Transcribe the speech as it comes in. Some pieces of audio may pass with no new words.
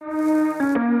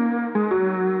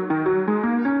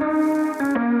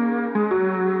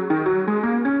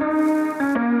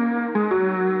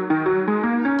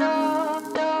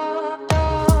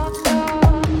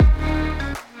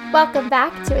Welcome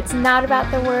back to It's Not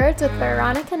About the Words with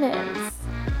Veronica Nims.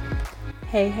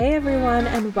 Hey everyone,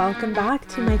 and welcome back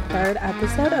to my third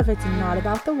episode of It's Not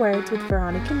About the Words with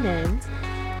Veronica Nims.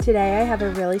 Today I have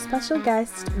a really special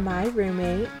guest, my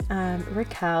roommate,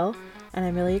 Raquel, and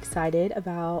I'm really excited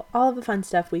about all of the fun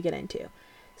stuff we get into.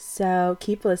 So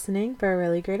keep listening for a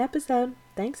really great episode.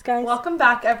 Thanks, guys. Welcome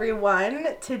back, everyone.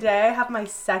 Today I have my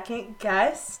second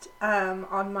guest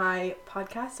on my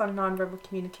podcast on nonverbal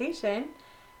communication.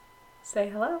 Say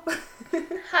hello.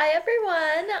 Hi,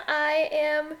 everyone. I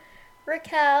am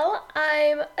Raquel.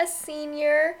 I'm a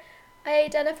senior. I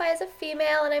identify as a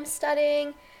female, and I'm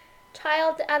studying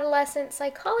child-adolescent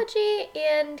psychology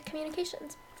and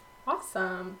communications.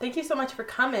 Awesome. Thank you so much for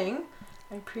coming.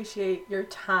 I appreciate your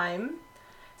time.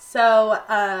 So,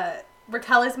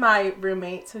 Raquel is my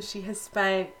roommate, so she has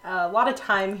spent a lot of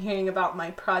time hearing about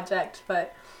my project,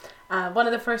 but one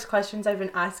of the first questions I've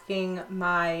been asking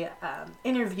my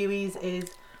interviewees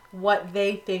is what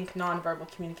they think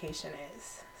nonverbal communication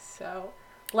is. So,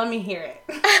 let me hear it.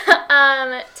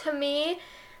 To me,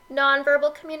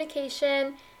 nonverbal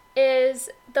communication is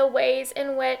the ways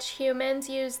in which humans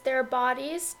use their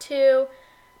bodies to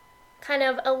kind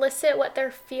of elicit what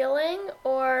they're feeling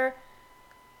or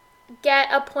get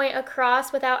a point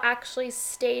across without actually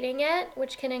stating it,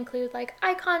 which can include like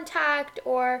eye contact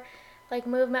or like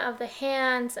movement of the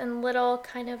hands and little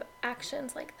kind of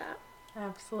actions like that.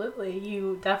 Absolutely.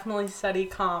 You definitely study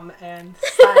comm and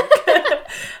psych.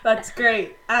 That's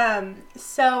great.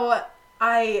 So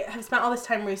I have spent all this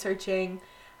time researching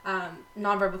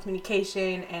nonverbal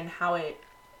communication and how it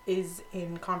is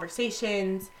in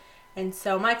conversations. And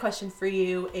so my question for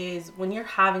you is, when you're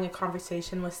having a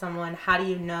conversation with someone, how do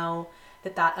you know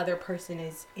that that other person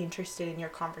is interested in your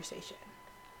conversation?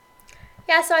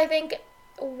 Yeah, so I think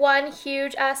one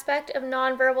huge aspect of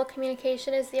nonverbal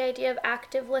communication is the idea of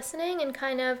active listening and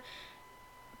kind of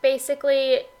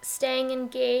basically staying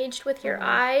engaged with your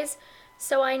eyes.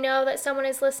 So I know that someone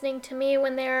is listening to me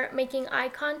when they're making eye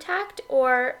contact,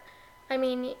 or I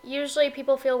mean, usually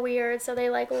people feel weird, so they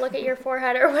like look at your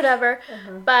forehead or whatever,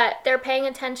 but they're paying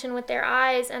attention with their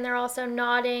eyes, and they're also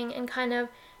nodding and kind of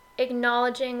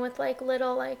acknowledging with like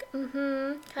little like,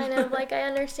 kind of like, I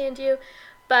understand you.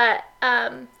 But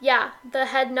yeah, the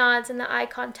head nods and the eye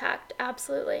contact,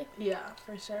 absolutely. Yeah,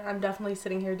 for sure. I'm definitely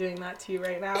sitting here doing that to you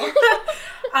right now.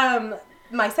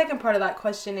 My second part of that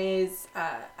question is,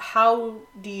 how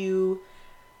do you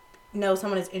know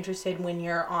someone is interested when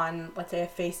you're on, let's say, a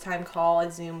FaceTime call,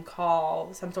 a Zoom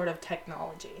call, some sort of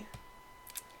technology?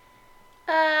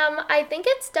 I think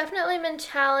it's definitely been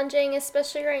challenging,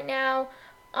 especially right now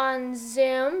on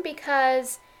Zoom,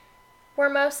 because we're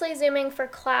mostly Zooming for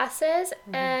classes,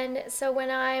 and so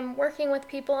when I'm working with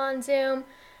people on Zoom,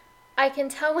 I can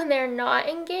tell when they're not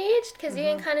engaged, because you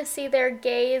can kind of see their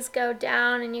gaze go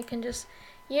down, and you can just,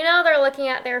 you know, they're looking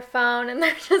at their phone, and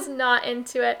they're just not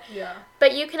into it. Yeah.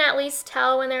 But you can at least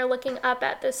tell when they're looking up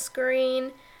at the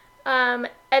screen, and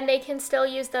they can still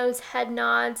use those head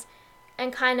nods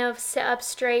and kind of sit up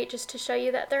straight just to show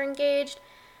you that they're engaged.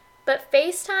 But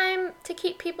FaceTime, to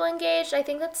keep people engaged, I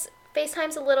think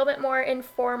FaceTime's a little bit more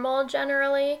informal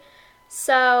generally,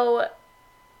 so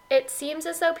it seems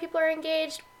as though people are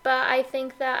engaged, but I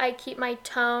think that I keep my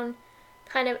tone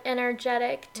kind of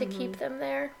energetic to keep them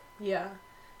there. Yeah,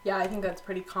 I think that's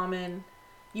pretty common.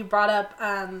 You brought up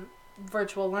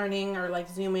virtual learning or like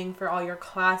Zooming for all your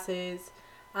classes.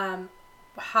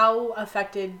 How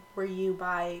affected were you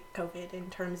by COVID in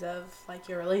terms of like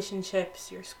your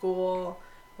relationships, your school,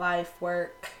 life,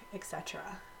 work, etc.?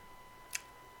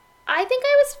 I think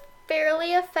I was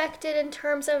fairly affected in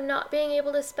terms of not being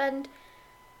able to spend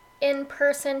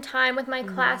in-person time with my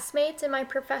classmates and my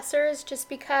professors, just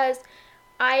because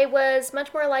I was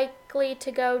much more likely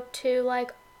to go to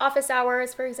like office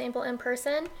hours, for example, in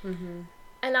person.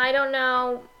 And I don't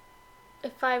know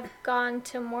if I've gone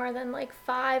to more than like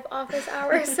 5 office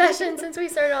hour sessions since we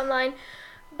started online,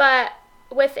 but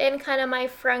within kind of my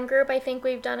friend group, I think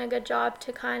we've done a good job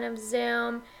to kind of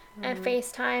Zoom and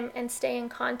FaceTime and stay in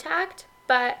contact,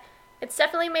 but it's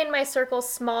definitely made my circle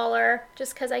smaller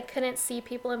just because I couldn't see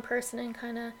people in person and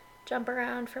kind of jump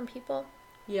around from people.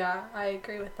 Yeah, I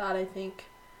agree with that. I think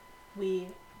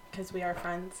because we are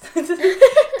friends,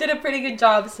 did a pretty good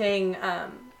job staying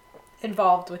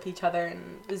involved with each other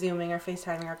and Zooming or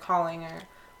FaceTiming or calling or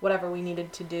whatever we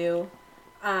needed to do.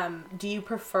 Do you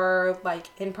prefer like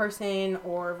in-person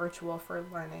or virtual for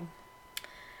learning?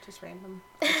 Just random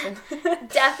question.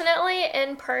 Definitely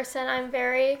in person. I'm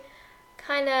very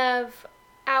kind of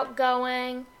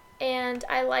outgoing, and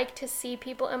I like to see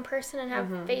people in person and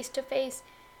have face-to-face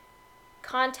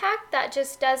contact that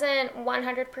just doesn't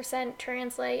 100%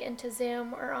 translate into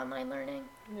Zoom or online learning.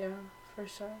 Yeah, for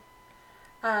sure.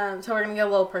 So we're going to get a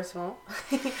little personal.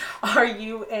 Are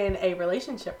you in a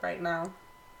relationship right now?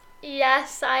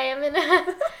 Yes, I am in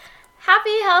a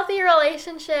happy, healthy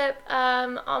relationship,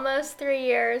 almost 3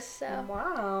 years, so.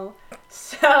 Wow.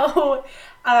 So,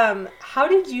 how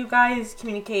did you guys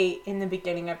communicate in the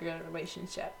beginning of your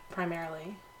relationship,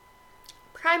 primarily?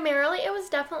 Primarily, it was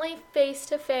definitely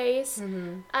face-to-face.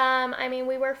 I mean,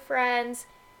 we were friends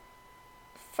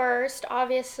first,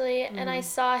 obviously, and I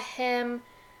saw him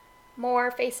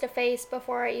more face-to-face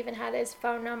before I even had his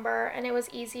phone number, and it was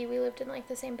easy. We lived in, like,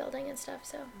 the same building and stuff,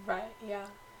 so. Right, yeah.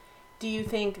 Do you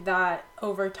think that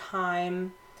over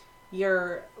time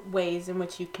your ways in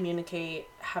which you communicate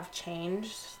have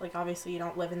changed? Like, obviously you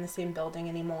don't live in the same building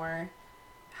anymore.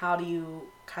 How do you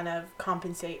kind of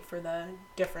compensate for the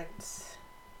difference?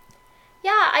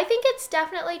 Yeah, I think it's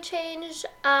definitely changed,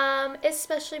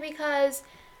 especially because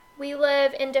we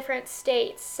live in different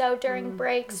states. So during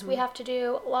breaks, we have to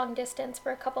do long distance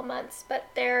for a couple months. But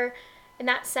there, in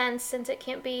that sense, since it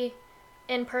can't be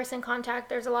in-person contact,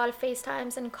 there's a lot of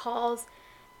FaceTimes and calls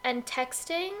and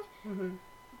texting.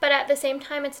 But at the same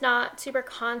time, it's not super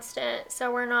constant.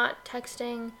 So we're not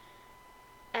texting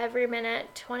every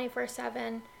minute,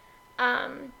 24/7.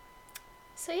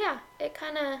 So yeah, it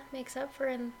kind of makes up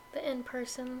for the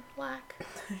in-person lack.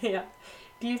 Yeah.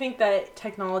 Do you think that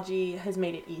technology has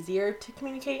made it easier to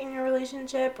communicate in your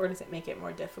relationship, or does it make it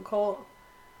more difficult?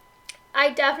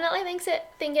 I definitely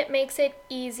think it makes it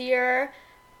easier,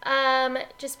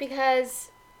 just because,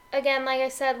 again, like I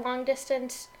said, long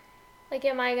distance. Like,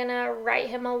 am I gonna write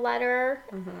him a letter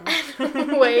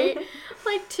and wait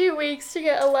like 2 weeks to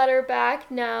get a letter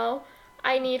back? No.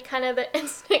 I need kind of the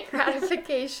instant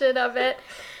gratification of it.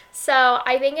 So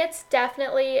I think it's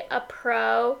definitely a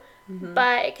pro,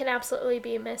 but it can absolutely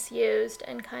be misused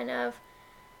and kind of,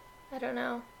 I don't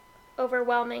know,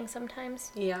 overwhelming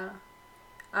sometimes. Yeah.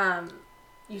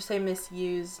 You say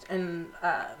misused, and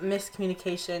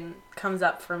miscommunication comes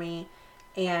up for me,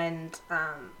 and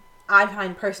I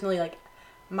find personally, like,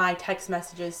 my text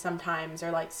messages sometimes, or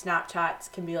like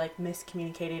Snapchats, can be like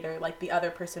miscommunicated, or like the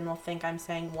other person will think I'm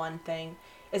saying one thing.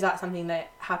 Is that something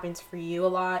that happens for you a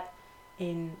lot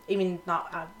in, even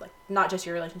not just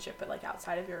your relationship, but like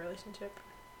outside of your relationship?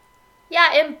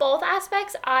 Yeah, in both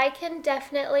aspects, I can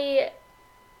definitely,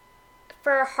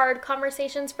 for hard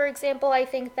conversations, for example, I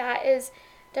think that is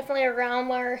definitely a realm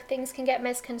where things can get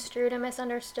misconstrued and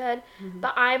misunderstood.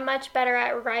 But I'm much better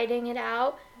at writing it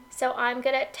out. So I'm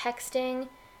good at texting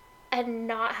and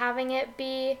not having it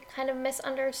be kind of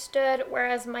misunderstood,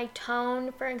 whereas my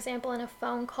tone, for example, in a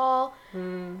phone call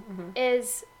can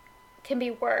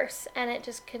be worse, and it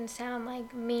just can sound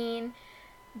like mean.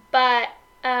 But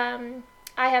I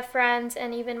have friends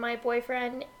and even my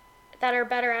boyfriend that are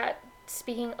better at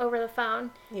speaking over the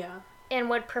phone. Yeah. And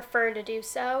would prefer to do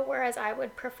so, whereas I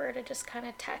would prefer to just kind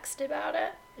of text about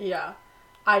it. Yeah.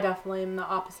 I definitely am the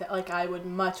opposite. Like, I would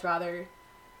much rather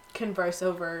converse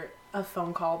over a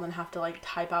phone call than have to like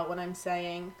type out what I'm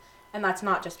saying. And that's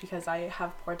not just because I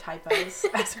have poor typos,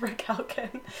 as Raquel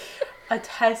can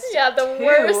attest to. Yeah, the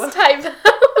worst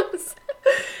typos.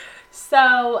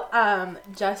 So,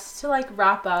 just to like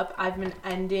wrap up, I've been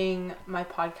ending my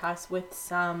podcast with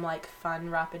some like fun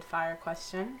rapid fire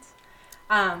questions.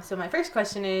 So my first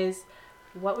question is,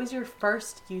 what was your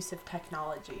first use of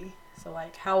technology? So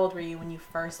like, how old were you when you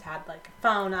first had like a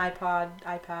phone,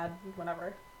 iPad,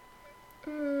 whatever?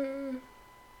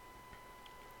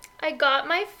 I got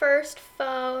my first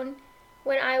phone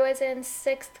when I was in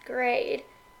 6th grade,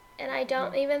 and I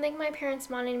don't even think my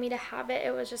parents wanted me to have it.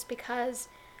 It was just because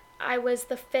I was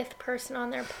the 5th person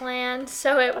on their plan,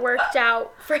 so it worked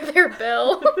out for their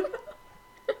bill.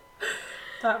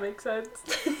 That makes sense.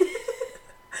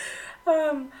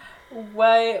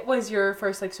 What was your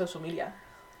first like social media?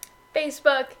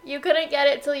 Facebook. You couldn't get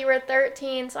it till you were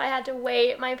 13, so I had to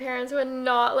wait. My parents would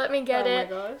not let me get it.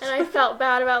 Oh my gosh. And I felt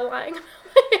bad about lying about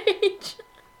my age.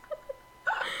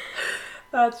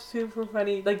 That's super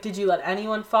funny. Like, did you let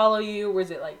anyone follow you?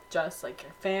 Was it like just like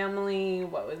your family?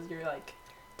 What was your like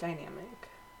dynamic?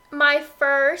 My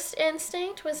first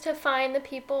instinct was to find the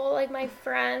people, like my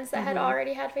friends that had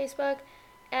already had Facebook,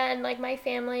 and like my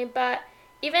family. But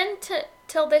even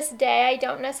till this day, I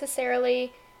don't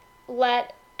necessarily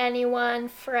let anyone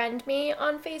friend me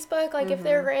on Facebook. Like, if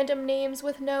they're random names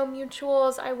with no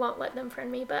mutuals, I won't let them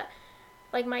friend me. But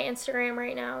like, my Instagram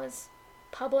right now is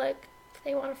public. If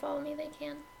they want to follow me, they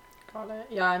can. Got it.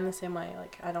 Yeah, I'm the same way.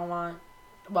 Like, I don't want,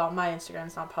 well, my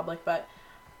Instagram's not public, but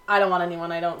I don't want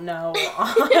anyone I don't know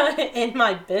in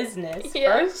my business,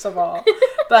 first of all.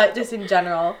 But just in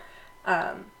general,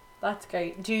 that's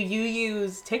great. Do you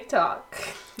use TikTok?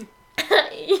 Yeah,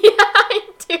 I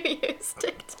do use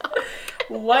TikTok.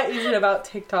 What is it about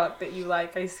TikTok that you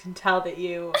like? I can tell that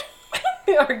you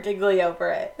are giggly over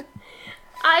it.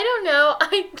 I don't know.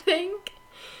 I think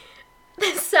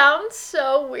this sounds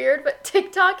so weird, but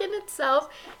TikTok in itself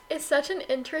is such an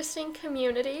interesting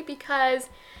community because,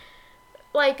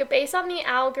 like, based on the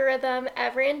algorithm,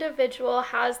 every individual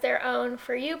has their own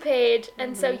For You page,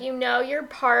 and so you know you're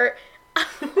part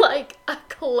of, like, a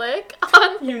clique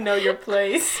on... You know your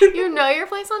place. You know your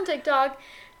place on TikTok,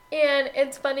 and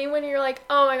it's funny when you're like,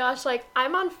 oh my gosh, like,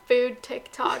 I'm on food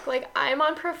TikTok, like, I'm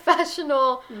on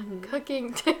professional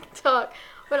cooking TikTok,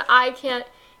 but I can't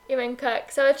even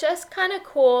cook. So it's just kind of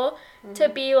cool to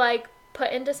be, like,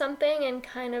 put into something and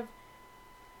kind of,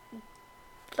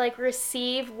 like,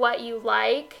 receive what you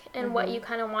like and what you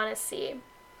kind of want to see.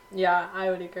 Yeah, I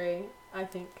would agree. I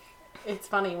think it's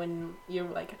funny when you're,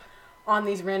 like, on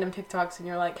these random TikToks and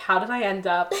you're like, how did I end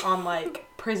up on, like,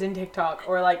 prison TikTok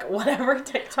or, like, whatever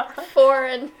TikTok?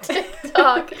 Foreign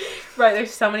TikTok. Right,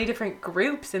 there's so many different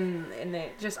groups and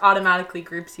it just automatically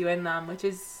groups you in them, which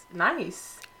is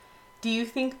nice. Do you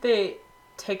think that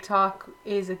TikTok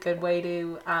is a good way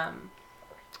to,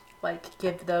 like,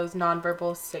 give those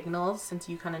nonverbal signals, since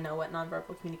you kind of know what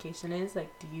nonverbal communication is?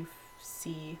 Like, do you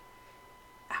see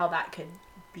how that could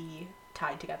be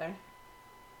tied together?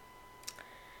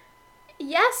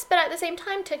 Yes, but at the same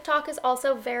time, TikTok is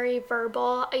also very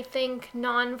verbal. I think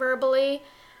non-verbally.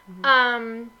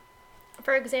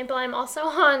 For example, I'm also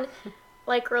on,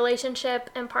 like,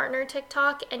 relationship and partner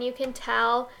TikTok, and you can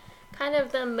tell kind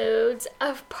of the moods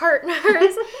of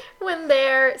partners when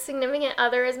their significant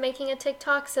other is making a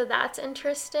TikTok, so that's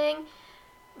interesting.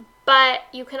 But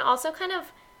you can also kind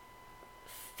of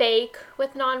fake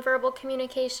with nonverbal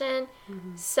communication,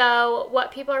 so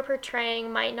what people are portraying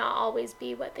might not always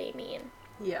be what they mean.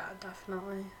 Yeah,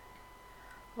 definitely.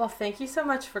 Well, thank you so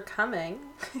much for coming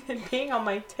and being on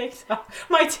my podcast.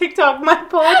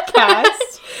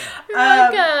 You're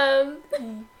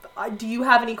welcome. Do you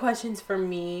have any questions for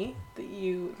me that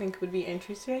you think would be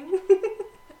interesting?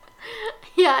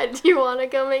 Yeah, do you want to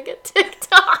go make a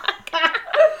TikTok?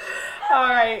 All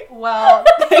right, well,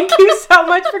 thank you so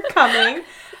much for coming.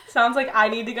 Sounds like I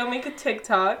need to go make a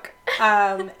TikTok,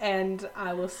 and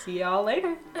I will see y'all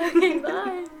later. Okay,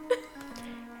 bye.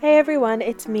 Hey everyone,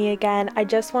 it's me again. I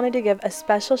just wanted to give a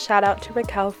special shout out to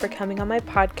Raquel for coming on my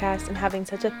podcast and having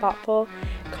such a thoughtful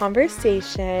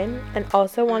conversation, and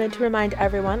also wanted to remind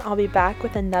everyone I'll be back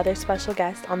with another special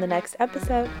guest on the next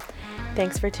episode.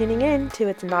 Thanks for tuning in to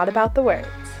It's Not About the Words.